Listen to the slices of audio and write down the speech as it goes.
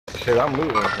Shit, I'm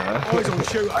losing, man. Eyes on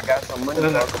shooter. I got some money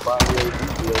to talk about here.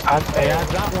 Hey, I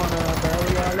dropped one, bro.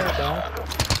 Where y'all at, dog?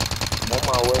 I'm on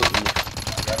my way.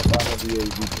 Gotta buy my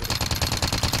VAB.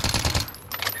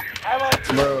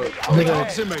 Bro,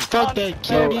 Nigga, fuck that.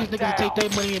 Kill these niggas take their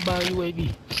money and buy a UAV.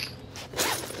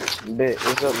 Bet,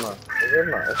 it's up now.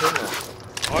 It's up now.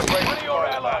 One of your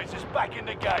allies is back in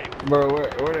the game. bro,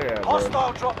 where they at, bro?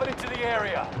 Hostile dropping into the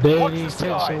area. They Watch need the to take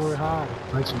skies. somewhere high,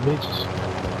 like some bitches.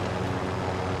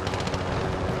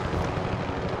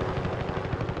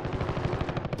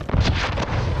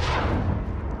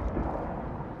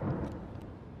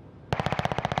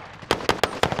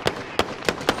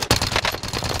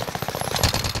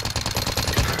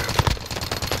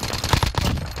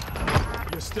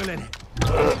 You're still in it.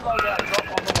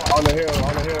 On the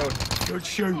hill. Good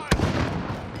shoot.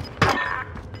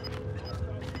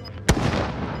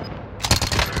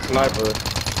 Sniper.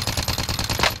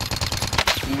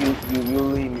 You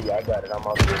leave me. I got it. I'm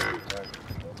off this week, man.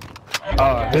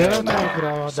 Oh, Damn, hell take it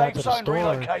all down Safe to the zone store.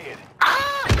 relocated.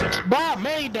 Bro, I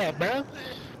made that, bro.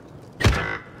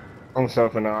 I'm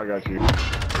selfing now, I got you.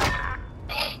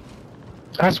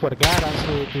 I swear to God, I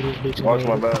slid through this bitch. Watch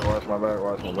my back, watch my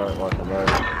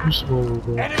back. You smooth,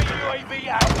 bro. Enemy UAV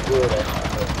out. Good.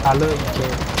 I love you,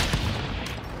 Ken.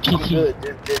 I'm Kiki. good.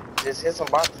 Just hit some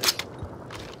boxes.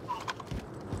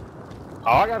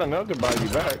 Oh, I got enough to buy you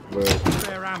back, but...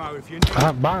 Spare ammo if you need.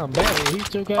 I'm buying better. He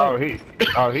still got it. he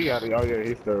got it. Oh, yeah,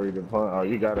 he still redeployed. Oh,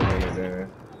 you got it in it then.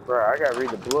 Bro, I got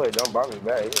redeployed. Don't buy me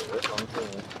back. Yeah, that's what I'm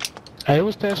saying. Hey,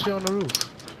 what's that shit on the roof?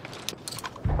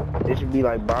 It should be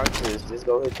like boxes. Just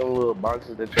go hit them little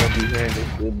boxes that y'all be hearing. They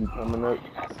should be coming up.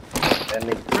 That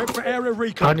nigga. Prep for area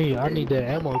recon. I need that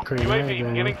ammo crate.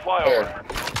 UAV giving flyover.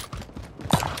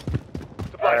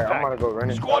 Alright, I'm gonna go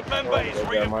running. Squad member is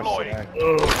redeploying.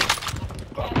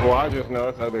 Well, I just know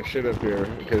it's other shit up here,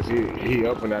 because he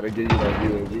opened that to give you like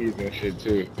UAVs and shit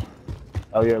too.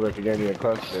 Oh yeah, look, he gave me a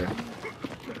cluster.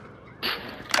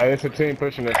 Hey, it's a team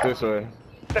pushing us this way.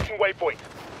 Second waypoint.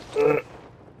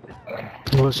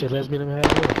 Well, shit, let's meet him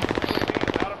halfway.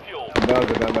 Out of fuel. That was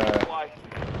a dumbass.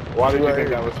 Why did you think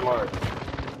that was smart?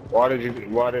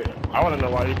 I want to know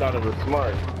why you thought it was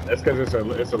smart. That's because it's a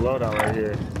loadout right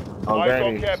here. On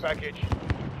Granny. Care package.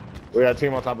 We got a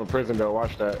team on top of prison though,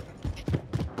 watch that.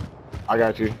 I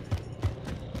got you.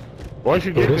 Once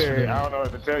you get there, I don't know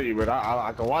what to tell you, but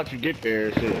I can watch you get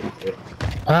there, shit.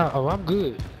 Oh, I'm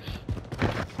good.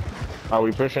 Are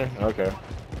we pushing? Okay.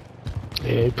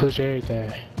 Yeah, push everything.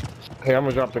 Hey, I'm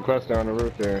gonna drop the cluster on the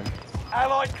roof there.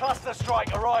 Allied cluster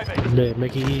strike arriving. Yeah,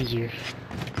 make it easier.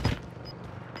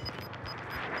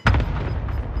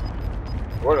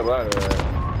 Where the ladder at?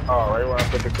 Oh, right where I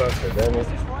put the cluster, damn it. This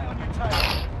is right on your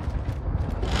tail.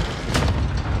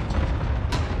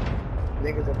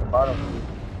 Niggas at the bottom.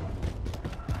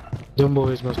 Them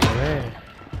boys must have ran.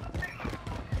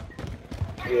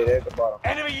 Yeah, they're at the bottom.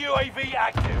 Enemy UAV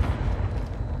active.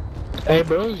 Hey,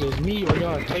 bro, it's just me or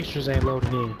y'all textures ain't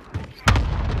loading in.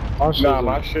 Nah,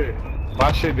 my shit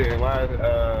didn't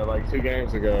last like 2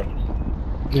 games ago.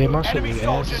 Yeah, my shit Enemy was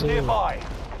soldier ass. nearby.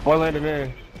 One landed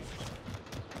in.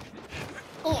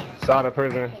 Side of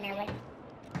prison.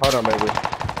 Hold on, baby.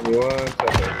 Give me 1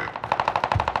 second.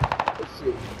 Let's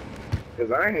see. Cause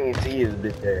I ain't even see his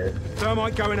bitch ass.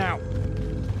 Thermite going out.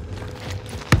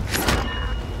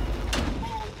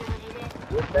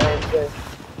 What Dan say?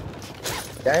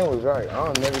 Dan was right. I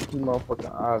don't never keep my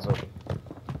fucking eyes open.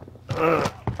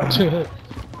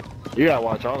 You gotta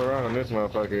watch all around on this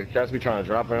motherfucker. Cats be trying to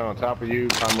drop in on top of you,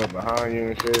 climb up behind you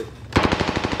and shit.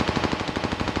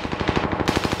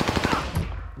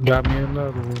 Got me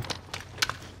another one.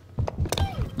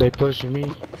 They pushing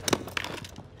me.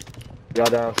 Y'all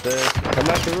downstairs? Come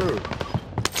back to the roof.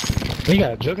 He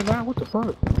got a juggernaut? What the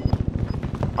fuck?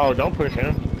 Oh, don't push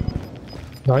him.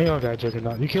 No, he don't got a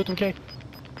juggernaut. You killed him, K?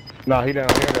 No, he down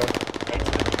here though.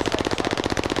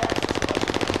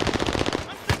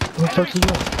 Where the fuck he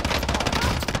going?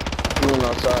 He went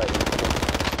outside.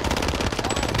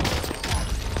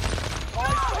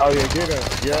 Oh yeah, get him.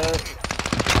 Yeah.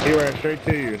 He ran straight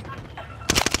to you.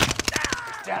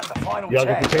 Down the final Y'all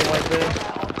get the 10. team right there?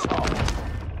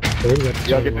 Yeah, he got the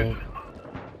Y'all get the... juggernaut.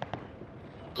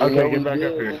 Okay, get back up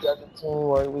We here. got the team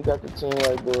right. We got the team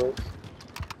right, boys.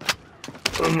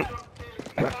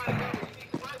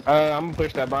 I'm gonna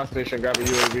push that box station, grab a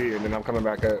UAV, and then I'm coming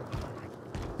back up.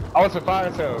 Oh, it's a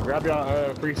fire sale. Grab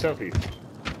y'all free selfie.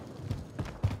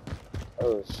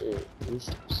 Oh shit.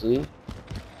 See?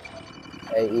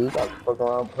 Hey, you got to fuck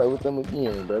around and play with them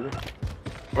again, brother.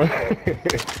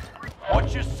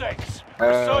 Watch your 6.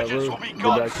 Resurgence will be Get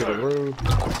gone back to the soon. roof.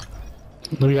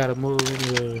 We gotta move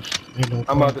anyways. Ain't no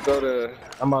I'm about point. to go to.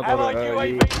 I'm about Allied to go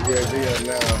UAV. to UAV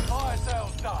now. Fire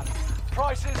sales done.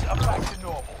 Prices are back to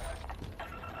normal.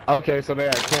 Okay, so they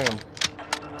had 10.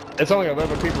 It's only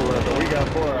 11 people left, but we got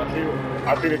 4.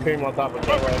 I see the team on top of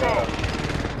 10 right now.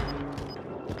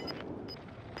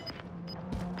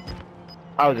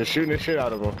 I was just shooting the shit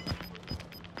out of them.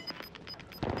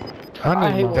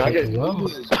 I hate when when I I get- get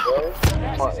lose, bro.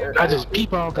 I just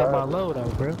keep on got my load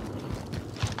out, bro.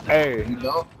 Hey, You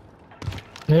don't?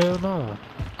 Hell no.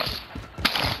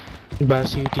 You about to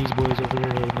see what these boys over here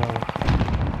right now.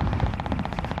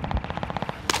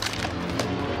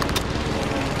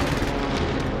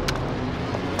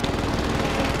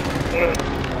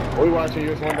 we watching you.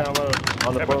 Just one down low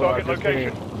on the photo. I just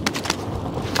seen.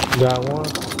 Got one.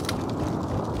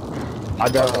 I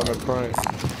got one in front.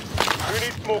 Who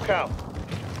needs smoke out?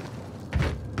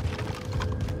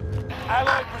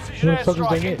 Allied precision Who the fuck is airstrike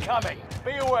they in? incoming.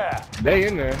 Be aware. They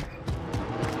in there.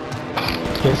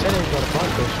 They said they got a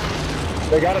park push.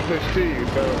 They gotta push to you,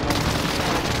 so.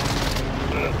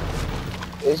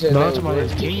 They said No, they I'm talking about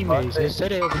was his teammates. They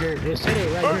said they over here. They said they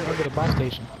right here under the bus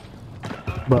station.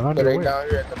 But So under they where? down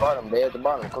here at the bottom. They at the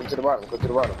bottom. Come to the bottom. Come to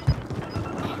the bottom.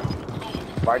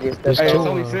 If I get There's stepped Hey, out,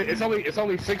 it's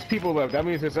only 6 people left. That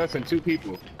means it's us and 2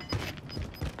 people.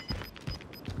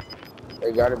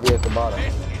 they gotta be at the bottom.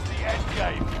 This is the end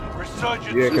game.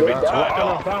 Resurgence Yeah, has cause been turned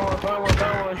off. found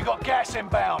one. You got gas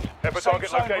inbound. Have a Safe target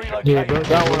zone location. Yeah, bro.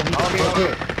 That one. On me.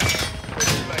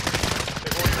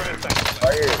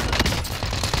 Right here.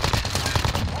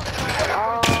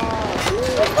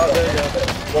 Oh, there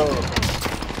you go.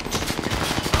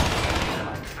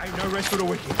 Ain't no rest for the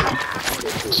wicked.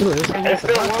 Sure, it's It's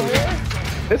still one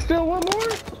more? It's still one more?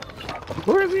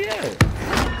 Where is he at?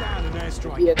 Down an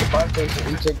airstrike. He at the bus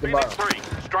station. We take the bottom. 3,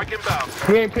 strike inbound.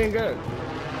 He ain't ping up.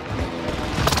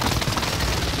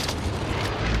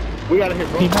 We gotta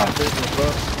hit both top stations,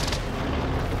 bro.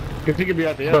 Cause he could be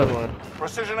at the other one.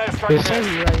 Precision It airstrike. says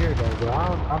he right here though, bro.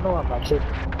 I know I'm not tripping.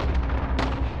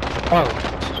 Oh,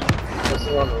 This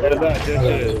is on the At the right. back, just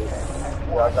it.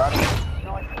 I got him.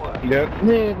 Yep.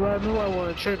 yeah, bro. I knew I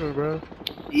wasn't tripping, bro.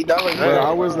 He done like Bro,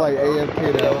 I was like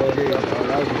AFK that whole game.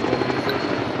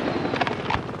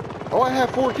 Oh, I had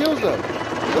 4 kills though.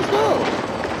 Let's go.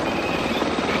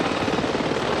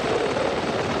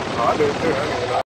 Oh, I did too. I didn't know.